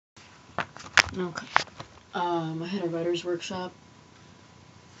Okay. I had a writer's workshop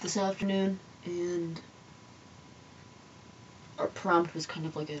this afternoon, and our prompt was kind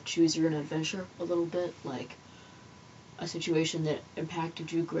of like a choose your own adventure, a little bit, like a situation that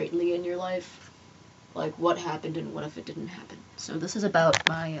impacted you greatly in your life. Like, what happened and what if it didn't happen. So this is about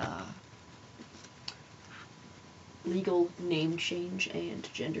my legal name change and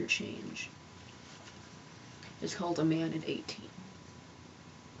gender change. It's called A Man at 18.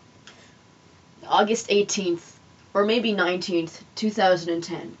 August 18th, or maybe 19th,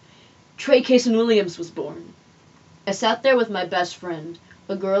 2010, Trey Williams was born. I sat there with my best friend,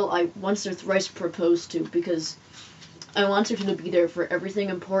 a girl I once or thrice proposed to because I wanted her to be there for everything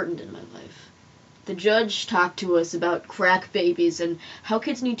important in my life. The judge talked to us about crack babies and how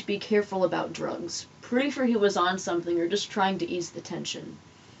kids need to be careful about drugs. Pretty sure he was on something or just trying to ease the tension.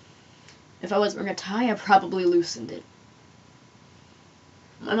 If I was wearing a tie, I probably loosened it.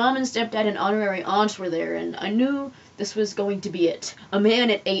 My mom and stepdad and honorary aunt were there, and I knew this was going to be it. A man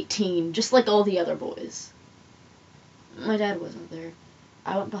at 18, just like all the other boys. My dad wasn't there.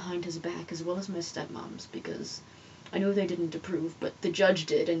 I went behind his back, as well as my stepmom's, because I knew they didn't approve, but the judge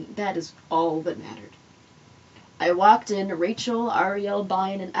did, and that is all that mattered. I walked in, Rachel, Ariel,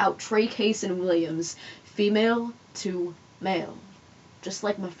 Byn, and out, Trey Williams, female to male. Just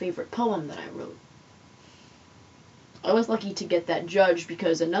like my favorite poem that I wrote. I was lucky to get that judge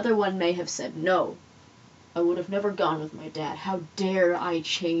because another one may have said no. I would have never gone with my dad. How dare I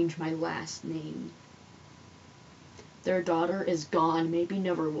change my last name? Their daughter is gone, maybe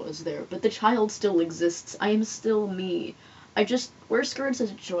never was there, but the child still exists. I am still me. I just wear skirts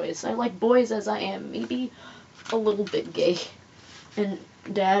as a choice. I like boys as I am, maybe a little bit gay. And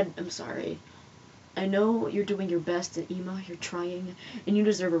Dad, I'm sorry. I know you're doing your best, and Emma, you're trying, and you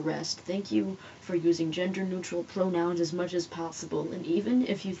deserve a rest. Thank you for using gender-neutral pronouns as much as possible, and even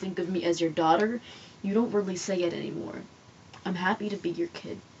if you think of me as your daughter, you don't really say it anymore. I'm happy to be your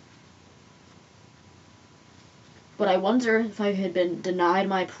kid. But I wonder if I had been denied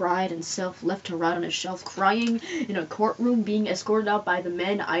my pride and self, left to rot on a shelf, crying in a courtroom, being escorted out by the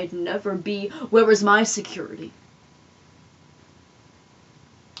men I'd never be, where was my security?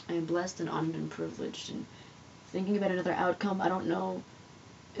 I am blessed and honored and privileged, and thinking about another outcome, I don't know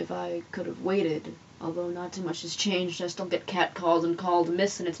if I could have waited. Although not too much has changed, I still get catcalled and called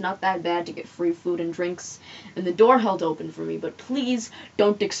miss, and it's not that bad to get free food and drinks, and the door held open for me, but please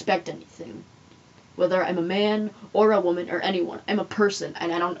don't expect anything. Whether I'm a man, or a woman, or anyone, I'm a person,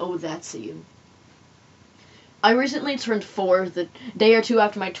 and I don't owe that to you. I recently turned 4, the day or two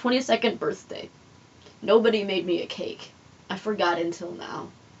after my 22nd birthday. Nobody made me a cake. I forgot until now.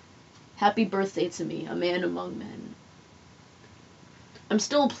 Happy birthday to me, a man among men. I'm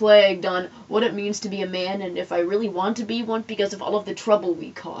still plagued on what it means to be a man and if I really want to be one because of all of the trouble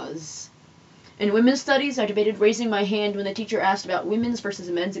we cause. In women's studies, I debated raising my hand when the teacher asked about women's versus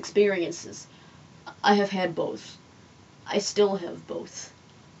men's experiences. I have had both. I still have both.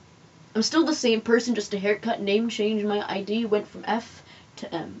 I'm still the same person, just a haircut, name change, my ID went from F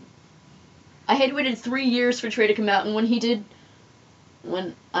to M. I had waited 3 years for Trey to come out, and when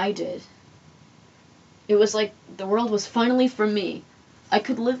I did, it was like the world was finally for me. I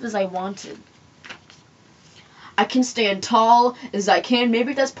could live as I wanted. I can stand tall as I can.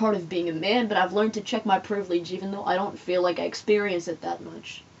 Maybe that's part of being a man, but I've learned to check my privilege even though I don't feel like I experience it that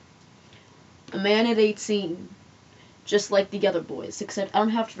much. A man at 18, just like the other boys, except I don't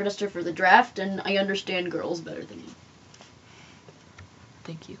have to register for the draft and I understand girls better than you.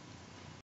 Thank you.